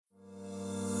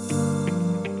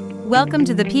Welcome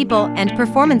to the People and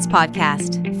Performance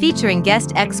Podcast, featuring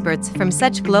guest experts from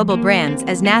such global brands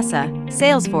as NASA,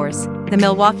 Salesforce, the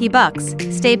Milwaukee Bucks,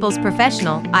 Staples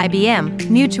Professional, IBM,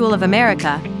 Mutual of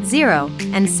America, Xero,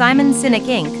 and Simon Sinek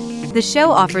Inc. The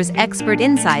show offers expert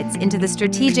insights into the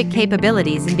strategic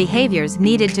capabilities and behaviors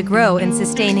needed to grow and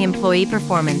sustain employee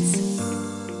performance.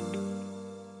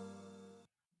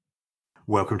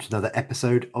 Welcome to another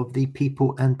episode of the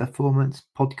People and Performance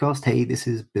Podcast. Hey, this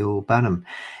is Bill Bannum.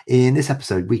 In this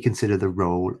episode, we consider the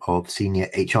role of senior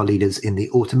HR leaders in the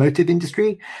automotive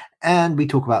industry, and we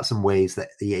talk about some ways that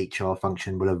the HR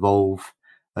function will evolve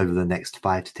over the next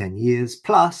 5 to 10 years,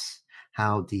 plus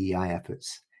how DEI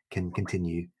efforts can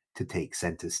continue to take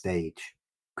center stage.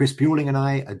 Chris Puling and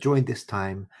I are joined this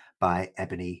time by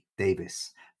Ebony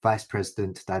Davis, Vice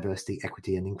President, Diversity,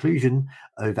 Equity and Inclusion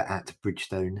over at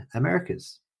Bridgestone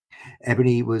Americas.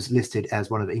 Ebony was listed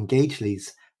as one of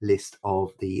Engagely's list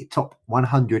of the top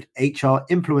 100 HR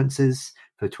influencers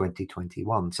for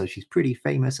 2021. So she's pretty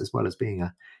famous as well as being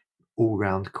an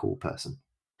all-round cool person.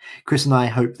 Chris and I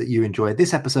hope that you enjoy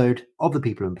this episode of the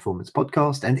People and Performance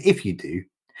Podcast. And if you do,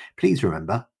 please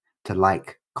remember to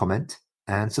like, comment,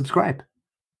 and subscribe.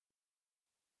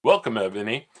 Welcome,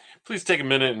 Ebony. Please take a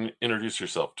minute and introduce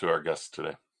yourself to our guests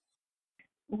today.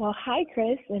 Well, hi,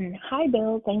 Chris, and hi,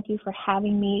 Bill. Thank you for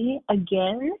having me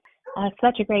again.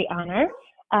 Such a great honor.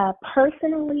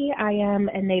 Personally, I am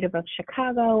a native of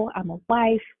Chicago. I'm a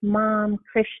wife, mom,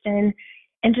 Christian,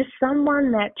 and just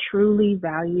someone that truly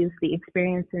values the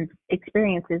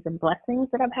experiences and blessings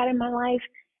that I've had in my life.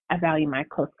 I value my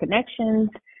close connections,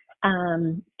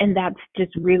 and that's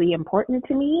just really important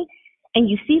to me. And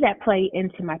you see that play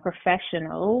into my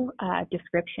professional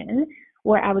description,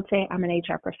 where I would say I'm an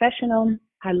HR professional.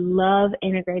 I love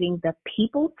integrating the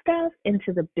people stuff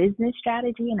into the business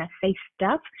strategy. And I say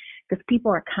stuff because people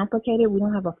are complicated. We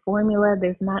don't have a formula.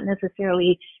 There's not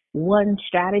necessarily one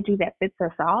strategy that fits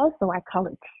us all. So I call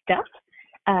it stuff.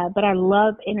 But I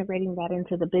love integrating that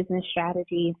into the business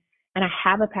strategy. And I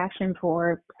have a passion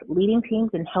for leading teams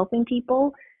and helping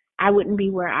people. I wouldn't be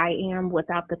where I am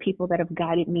without the people that have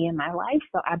guided me in my life.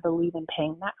 So I believe in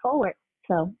paying that forward.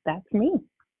 So that's me.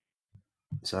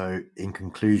 So in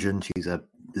conclusion, she's a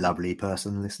lovely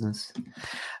person, listeners.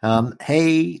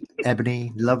 Hey,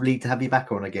 Ebony, lovely to have you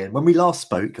back on again. When we last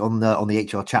spoke on the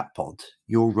HR Chat Pod,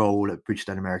 your role at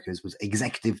Bridgestone Americas was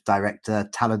Executive Director,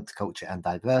 Talent, Culture and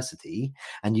Diversity.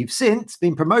 And you've since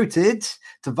been promoted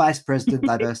to Vice President,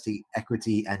 Diversity,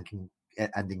 Equity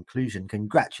and Inclusion.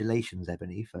 Congratulations,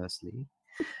 Ebony, firstly.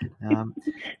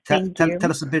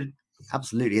 Tell us a bit.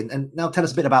 Absolutely. And now tell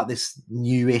us a bit about this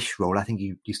newish role. I think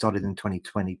you started in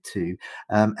 2022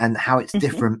 and how it's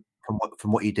different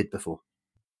from what you did before.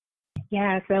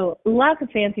 Yeah, so lots of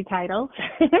fancy titles,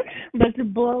 but to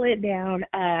boil it down,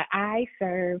 I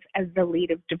serve as the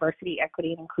lead of diversity,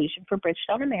 equity, and inclusion for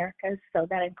Bridgestone Americas. So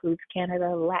that includes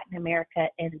Canada, Latin America,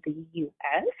 and the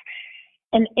U.S.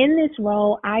 And in this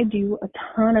role, I do a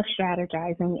ton of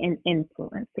strategizing and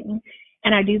influencing.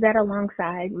 And I do that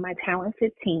alongside my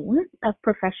talented team of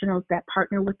professionals that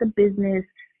partner with the business,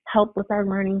 help with our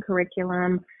learning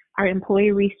curriculum, our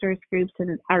employee resource groups,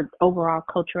 and our overall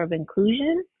culture of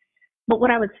inclusion. But what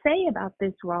I would say about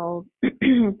this role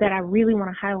that I really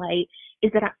want to highlight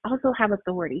is that I also have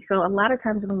authority. So a lot of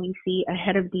times when you see a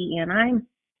head of DE&I,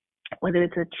 whether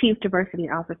it's a chief diversity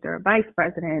officer, a vice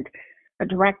president, a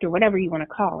director, whatever you want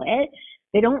to call it,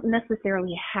 they don't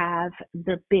necessarily have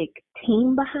the big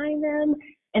team behind them,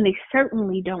 and they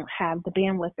certainly don't have the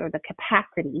bandwidth or the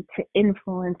capacity to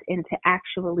influence and to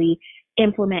actually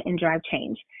implement and drive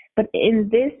change. But in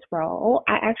this role,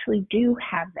 I actually do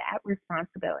have that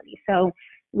responsibility. So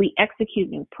we execute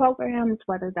new programs,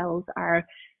 whether those are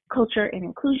culture and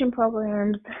inclusion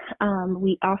programs.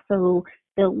 We also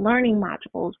build learning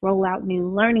modules, roll out new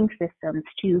learning systems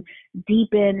to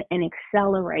deepen and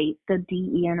accelerate the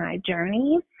DE&I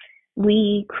journey.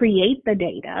 We create the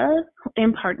data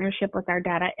in partnership with our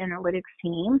data analytics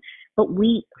team, but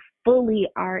we fully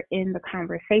are in the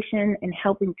conversation and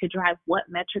helping to drive what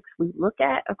metrics we look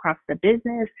at across the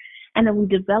business. And then we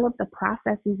develop the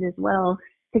processes as well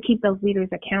to keep those leaders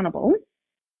accountable.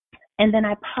 And then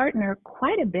I partner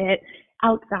quite a bit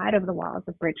outside of the walls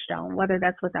of Bridgestone, whether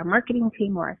that's with our marketing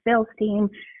team or our sales team,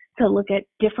 to look at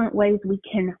different ways we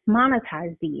can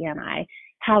monetize DE&I,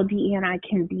 how DE&I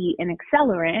can be an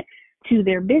accelerant to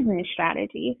their business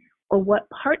strategy, or what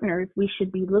partners we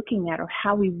should be looking at, or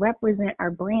how we represent our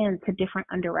brand to different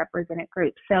underrepresented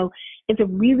groups. So it's a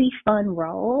really fun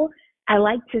role. I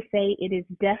like to say it is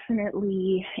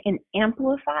definitely an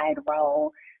amplified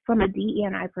role from a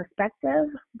DE&I perspective,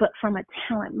 but from a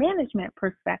talent management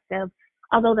perspective,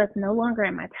 although that's no longer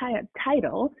in my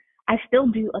title, I still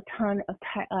do a ton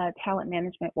of talent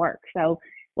management work. So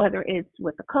whether it's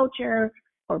with the culture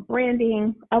or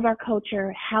branding of our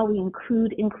culture, how we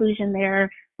include inclusion there,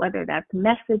 whether that's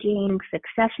messaging,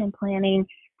 succession planning,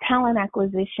 talent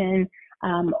acquisition,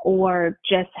 or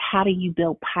just how do you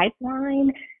build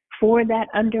pipeline for that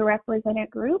underrepresented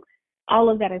group, all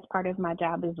of that is part of my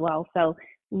job as well. So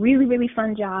really, really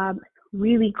fun job,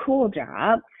 really cool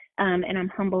job, and I'm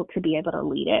humbled to be able to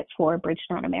lead it for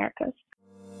Bridgestone Americas.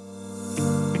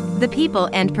 The People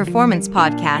and Performance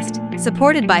Podcast,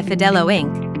 supported by Fidello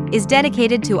Inc., is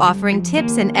dedicated to offering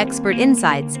tips and expert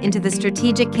insights into the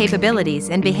strategic capabilities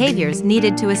and behaviors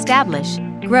needed to establish,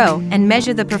 grow, and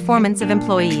measure the performance of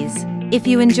employees. If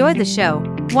you enjoy the show,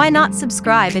 why not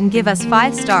subscribe and give us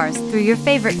 5 stars through your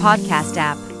favorite podcast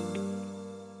app?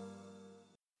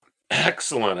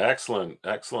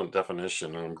 Excellent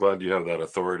definition. And I'm glad you have that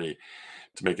authority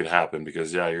to make it happen,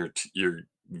 because you're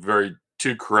very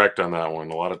too correct on that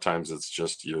one. A lot of times it's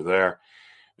just you're there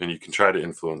and you can try to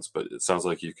influence, but it sounds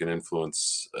like you can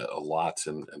influence a lot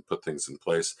and put things in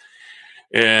place.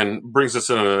 And brings us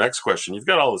into the next question. You've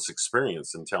got all this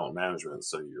experience in talent management,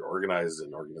 so you're organized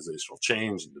in organizational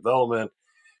change and development,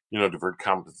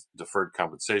 deferred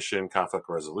compensation, conflict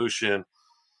resolution,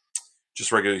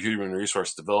 just regular human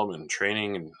resource development and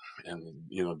training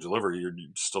and delivery. You're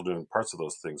still doing parts of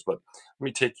those things, but let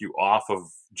me take you off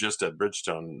of just at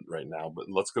Bridgestone right now, but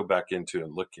let's go back into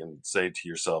and look and say to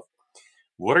yourself,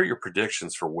 what are your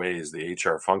predictions for ways the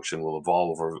HR function will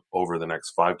evolve over the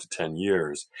next 5 to 10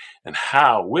 years, and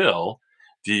how will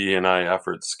DE&I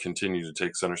efforts continue to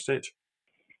take center stage?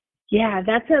 Yeah,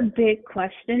 that's a big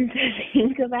question to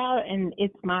think about, and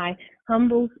it's my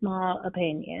humble, small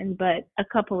opinion, but a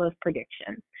couple of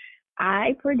predictions.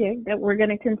 I predict that we're going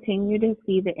to continue to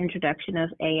see the introduction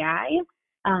of AI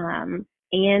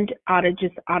and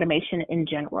automation in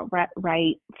general,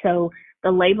 right? So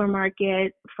the labor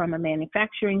market from a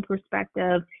manufacturing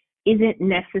perspective isn't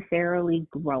necessarily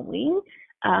growing.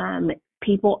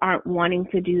 People aren't wanting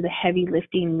to do the heavy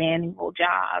lifting manual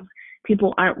jobs.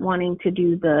 People aren't wanting to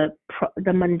do the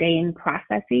mundane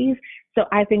processes. So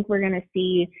I think we're going to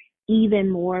see even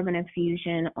more of an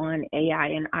infusion on AI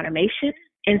and automation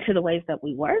into the ways that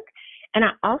we work. And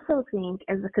I also think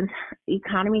as the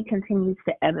economy continues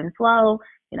to ebb and flow,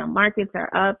 markets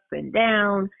are up and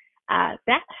down,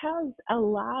 that has a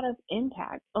lot of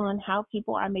impact on how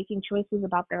people are making choices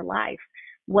about their life,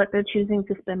 what they're choosing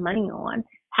to spend money on,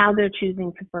 how they're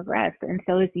choosing to progress. And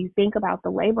so if you think about the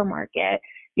labor market,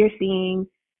 you're seeing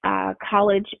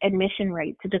college admission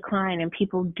rates decline and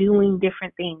people doing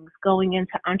different things, going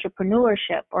into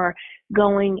entrepreneurship or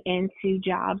going into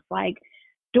jobs like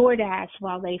DoorDash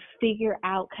while they figure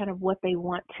out kind of what they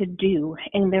want to do.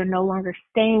 And they're no longer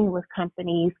staying with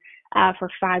companies for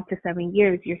 5 to 7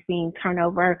 years. You're seeing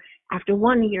turnover after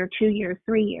 1 year, 2 years,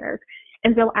 3 years.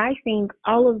 And so I think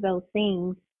all of those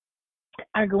things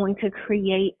are going to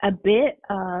create a bit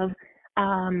of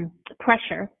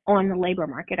pressure on the labor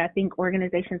market. I think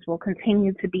organizations will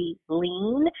continue to be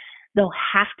lean. They'll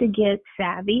have to get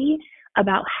savvy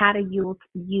about how to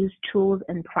use tools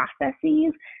and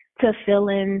processes to fill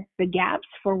in the gaps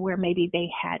for where maybe they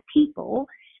had people.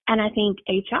 And I think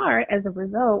HR, as a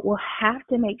result, will have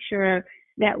to make sure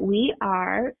that we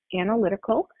are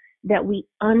analytical, that we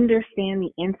understand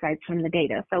the insights from the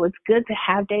data. So it's good to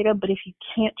have data, but if you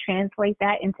can't translate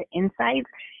that into insights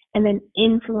and then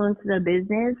influence the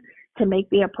business to make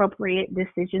the appropriate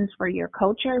decisions for your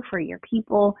culture, for your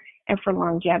people, and for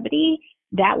longevity,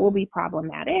 that will be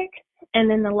problematic. And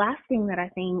then the last thing that I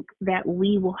think that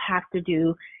we will have to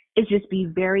do is just be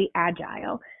very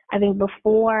agile. I think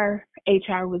before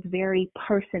HR was very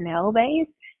personnel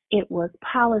based, it was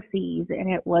policies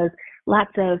and it was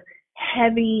lots of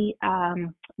heavy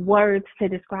words to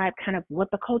describe kind of what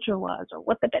the culture was or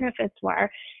what the benefits were.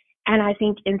 And I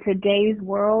think in today's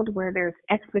world where there's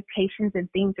expectations and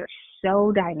things are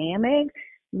so dynamic,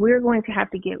 we're going to have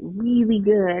to get really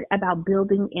good about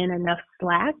building in enough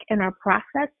slack in our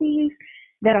processes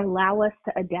that allow us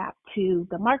to adapt to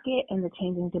the market and the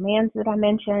changing demands that I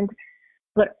mentioned,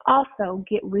 but also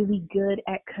get really good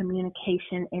at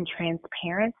communication and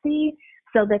transparency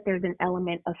so that there's an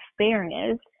element of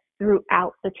fairness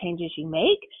throughout the changes you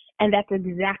make. And that's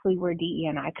exactly where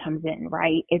DE&I comes in,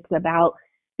 right? It's about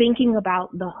thinking about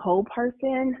the whole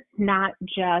person, not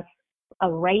just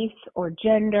a race or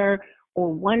gender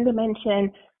or one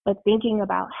dimension, but thinking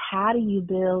about how do you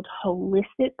build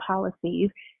holistic policies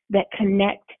that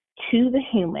connect to the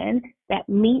human, that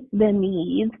meet the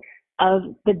needs of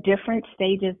the different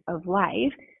stages of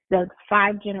life, the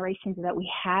 5 generations that we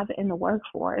have in the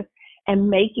workforce, and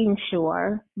making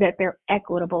sure that they're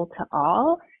equitable to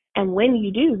all. And when you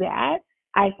do that,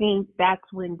 I think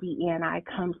that's when DE&I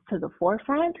comes to the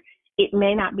forefront. It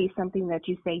may not be something that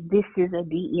you say, this is a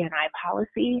DE&I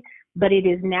policy, but it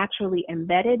is naturally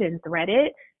embedded and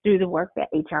threaded through the work that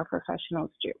HR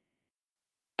professionals do.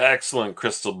 Excellent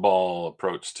crystal ball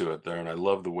approach to it there. And I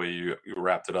love the way you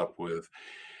wrapped it up with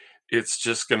it's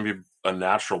just going to be a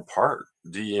natural part.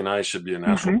 DE&I should be a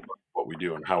natural part of what we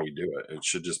do and how we do it. It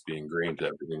should just be ingrained to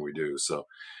everything we do. So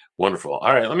wonderful.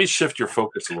 All right, let me shift your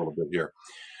focus a little bit here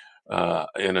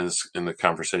in the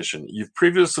conversation. You've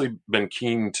previously been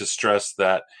keen to stress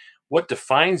that what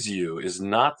defines you is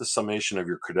not the summation of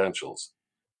your credentials,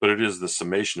 but it is the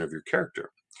summation of your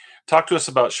character. Talk to us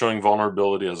about showing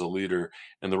vulnerability as a leader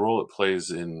and the role it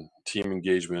plays in team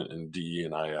engagement and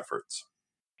DE&I efforts.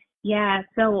 Yeah,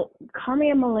 so call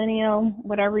me a millennial,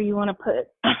 whatever you want to put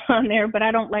on there, but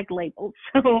I don't like labels.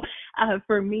 So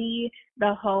for me,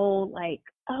 the whole like,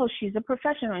 oh, she's a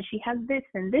professional and she has this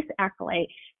and this accolade,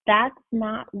 that's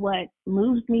not what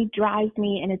moves me, drives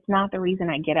me, and it's not the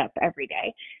reason I get up every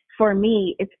day. For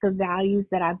me, it's the values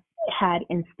that I've had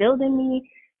instilled in me,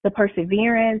 the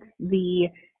perseverance, the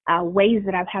ways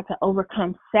that I've had to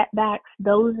overcome setbacks.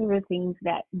 Those are the things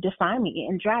that define me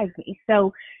and drive me.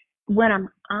 So when I'm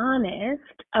honest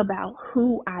about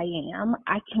who I am,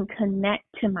 I can connect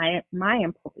to my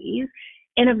employees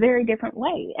in a very different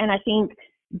way. And I think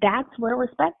that's where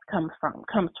respect comes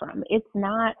from. It's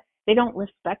not, they don't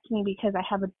respect me because I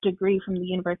have a degree from the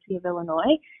University of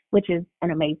Illinois, which is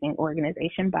an amazing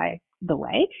organization, by the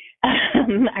way.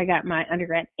 I got my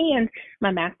undergrad and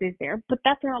my master's there, but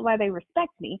that's not why they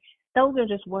respect me. Those are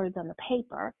just words on the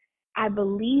paper. I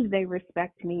believe they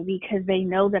respect me because they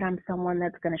know that I'm someone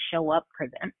that's going to show up for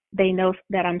them. They know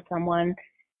that I'm someone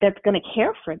that's going to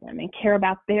care for them and care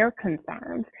about their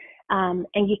concerns.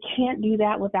 And you can't do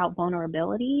that without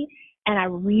vulnerability. And I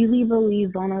really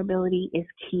believe vulnerability is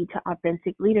key to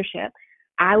authentic leadership.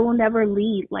 I will never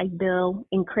lead like Bill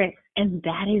and Chris, and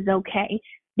that is okay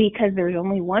because there's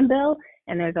only one Bill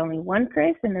and there's only one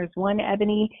Chris and there's one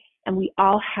Ebony, and we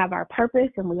all have our purpose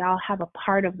and we all have a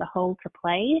part of the whole to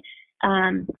play.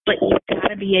 But you've got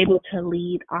to be able to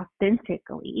lead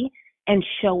authentically and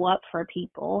show up for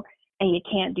people, and you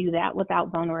can't do that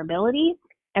without vulnerability.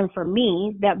 And for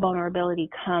me, that vulnerability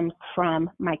comes from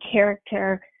my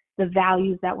character, the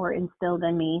values that were instilled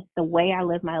in me, the way I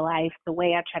live my life, the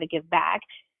way I try to give back,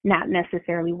 not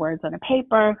necessarily words on a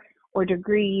paper or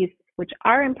degrees, which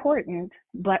are important,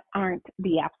 but aren't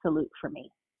the absolute for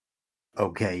me.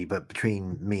 Okay, but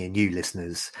between me and you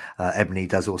listeners, Ebony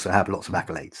does also have lots of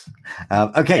accolades.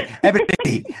 Okay,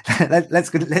 Ebony, let's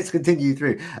continue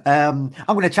through. I'm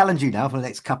going to challenge you now for the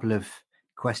next couple of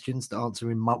questions to answer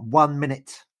in 1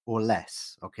 minute or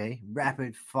less. Okay,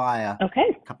 rapid fire.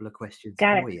 Okay, a couple of questions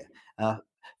Got for it. you.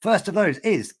 First of those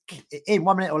is, in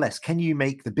 1 minute or less, can you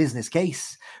make the business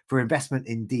case for investment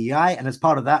in DEI? And as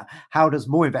part of that, how does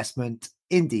more investment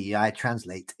in DEI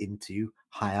translate into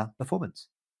higher performance?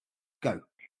 Go.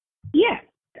 Yes,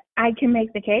 I can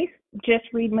make the case. Just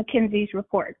read McKinsey's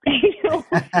report. You'll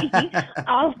see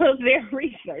all of their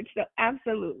research. So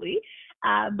absolutely.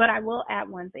 But I will add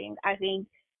one thing. I think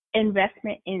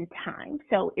investment in time.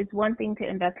 So it's one thing to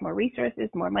invest more resources,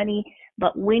 more money,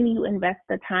 but when you invest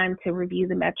the time to review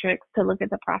the metrics, to look at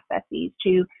the processes,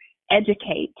 to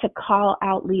educate, to call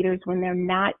out leaders when they're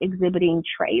not exhibiting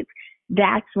traits,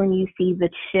 that's when you see the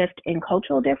shift in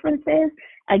cultural differences.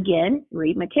 Again,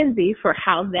 read McKinsey for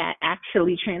how that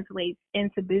actually translates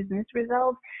into business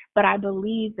results. But I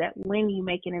believe that when you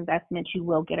make an investment, you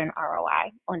will get an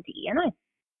ROI on DE&I.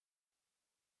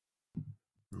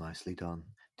 Nicely done.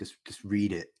 Just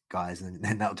read it, guys, and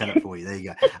then that'll tell it for you. There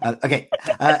you go. Okay.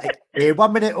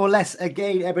 1 minute or less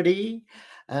again, Ebony.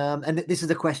 And this is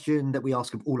a question that we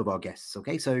ask of all of our guests.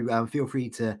 Okay, so feel free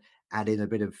to add in a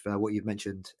bit of what you've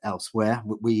mentioned elsewhere.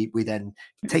 We then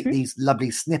take these lovely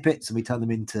snippets and we turn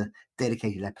them into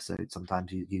dedicated episodes,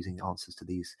 sometimes using answers to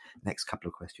these next couple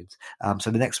of questions. So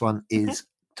the next one is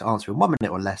to answer in 1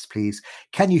 minute or less, please.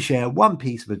 Can you share one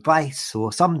piece of advice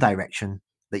or some direction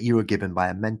that you were given by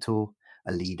a mentor,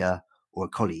 a leader, or a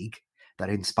colleague that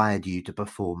inspired you to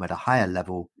perform at a higher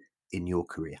level in your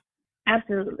career?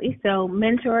 Absolutely. So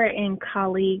mentor and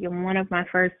colleague and one of my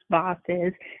first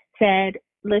bosses said,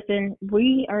 listen,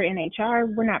 we are in HR.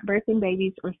 We're not birthing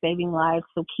babies or saving lives,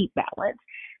 so keep balance.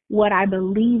 What I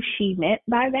believe she meant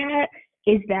by that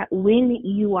is that when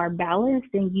you are balanced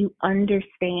and you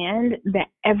understand that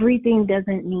everything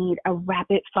doesn't need a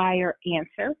rapid fire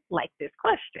answer like this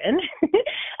question,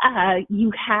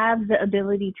 you have the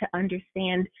ability to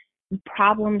understand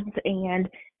problems and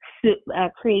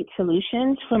create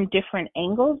solutions from different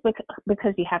angles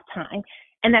because you have time.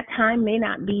 And that time may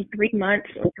not be 3 months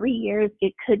or 3 years.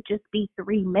 It could just be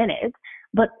 3 minutes,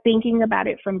 but thinking about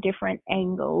it from different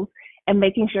angles and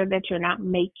making sure that you're not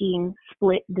making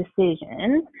split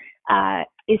decisions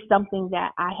is something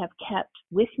that I have kept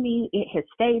with me. It has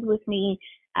stayed with me.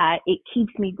 It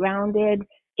keeps me grounded.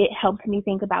 It helps me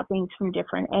think about things from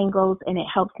different angles, and it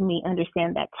helps me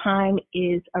understand that time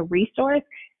is a resource,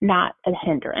 not a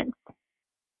hindrance.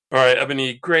 All right,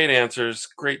 Ebony, great answers.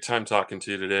 Great time talking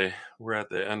to you today. We're at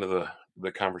the end of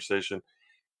the conversation.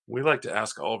 We like to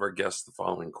ask all of our guests the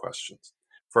following questions.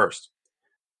 First,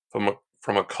 from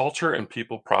a culture and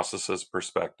people processes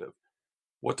perspective,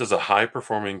 what does a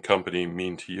high-performing company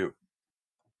mean to you?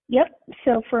 Yep.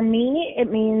 So for me,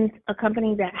 it means a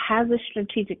company that has a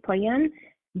strategic plan,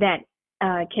 that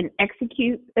can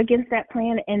execute against that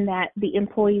plan, and that the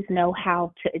employees know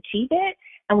how to achieve it,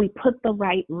 and we put the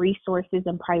right resources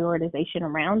and prioritization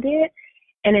around it.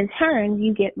 And in turn,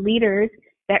 you get leaders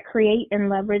that create and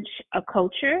leverage the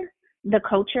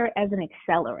culture as an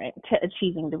accelerant to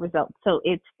achieving the results. So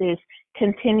it's this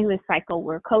continuous cycle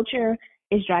where culture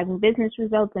is driving business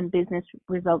results and business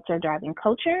results are driving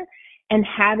culture, and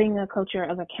having a culture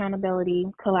of accountability,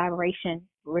 collaboration,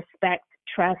 respect,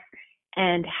 trust,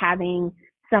 and having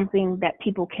something that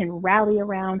people can rally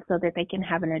around so that they can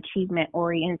have an achievement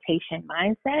orientation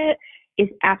mindset is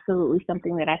absolutely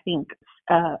something that I think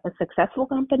a successful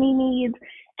company needs,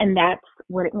 and that's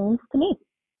what it means to me.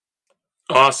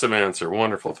 Awesome answer.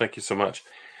 Wonderful. Thank you so much.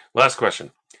 Last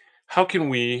question. How can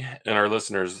we and our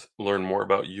listeners learn more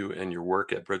about you and your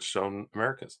work at Bridgestone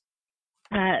Americas?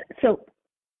 So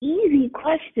easy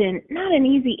question, not an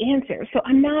easy answer. So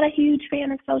I'm not a huge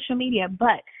fan of social media,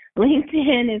 but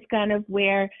LinkedIn is kind of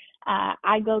where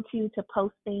I go to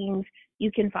post things.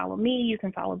 You can follow me. You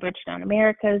can follow Bridgestone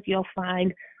Americas. You'll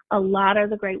find a lot of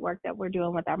the great work that we're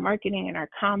doing with our marketing and our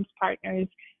comms partners.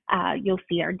 You'll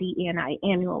see our DEI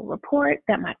annual report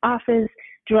that my office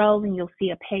drove, and you'll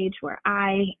see a page where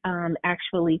I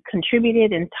actually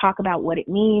contributed and talk about what it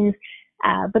means.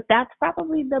 But that's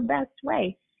probably the best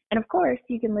way. And of course,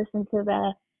 you can listen to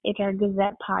the HR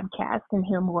Gazette podcast and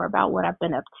hear more about what I've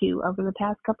been up to over the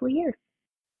past couple of years.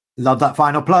 Love that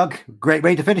final plug. Great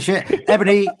way to finish it.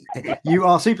 Ebony, you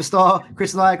are a superstar.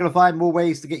 Chris and I are going to find more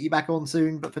ways to get you back on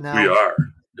soon. But for now, we are.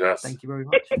 Yes. Thank you very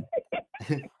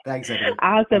much. Thanks, Ebony.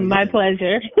 Awesome. My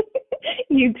pleasure.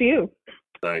 You too.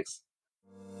 Thanks.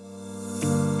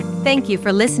 Thank you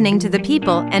for listening to the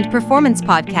People and Performance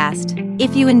Podcast.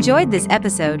 If you enjoyed this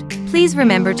episode, please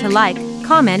remember to like,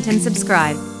 comment, and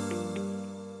subscribe.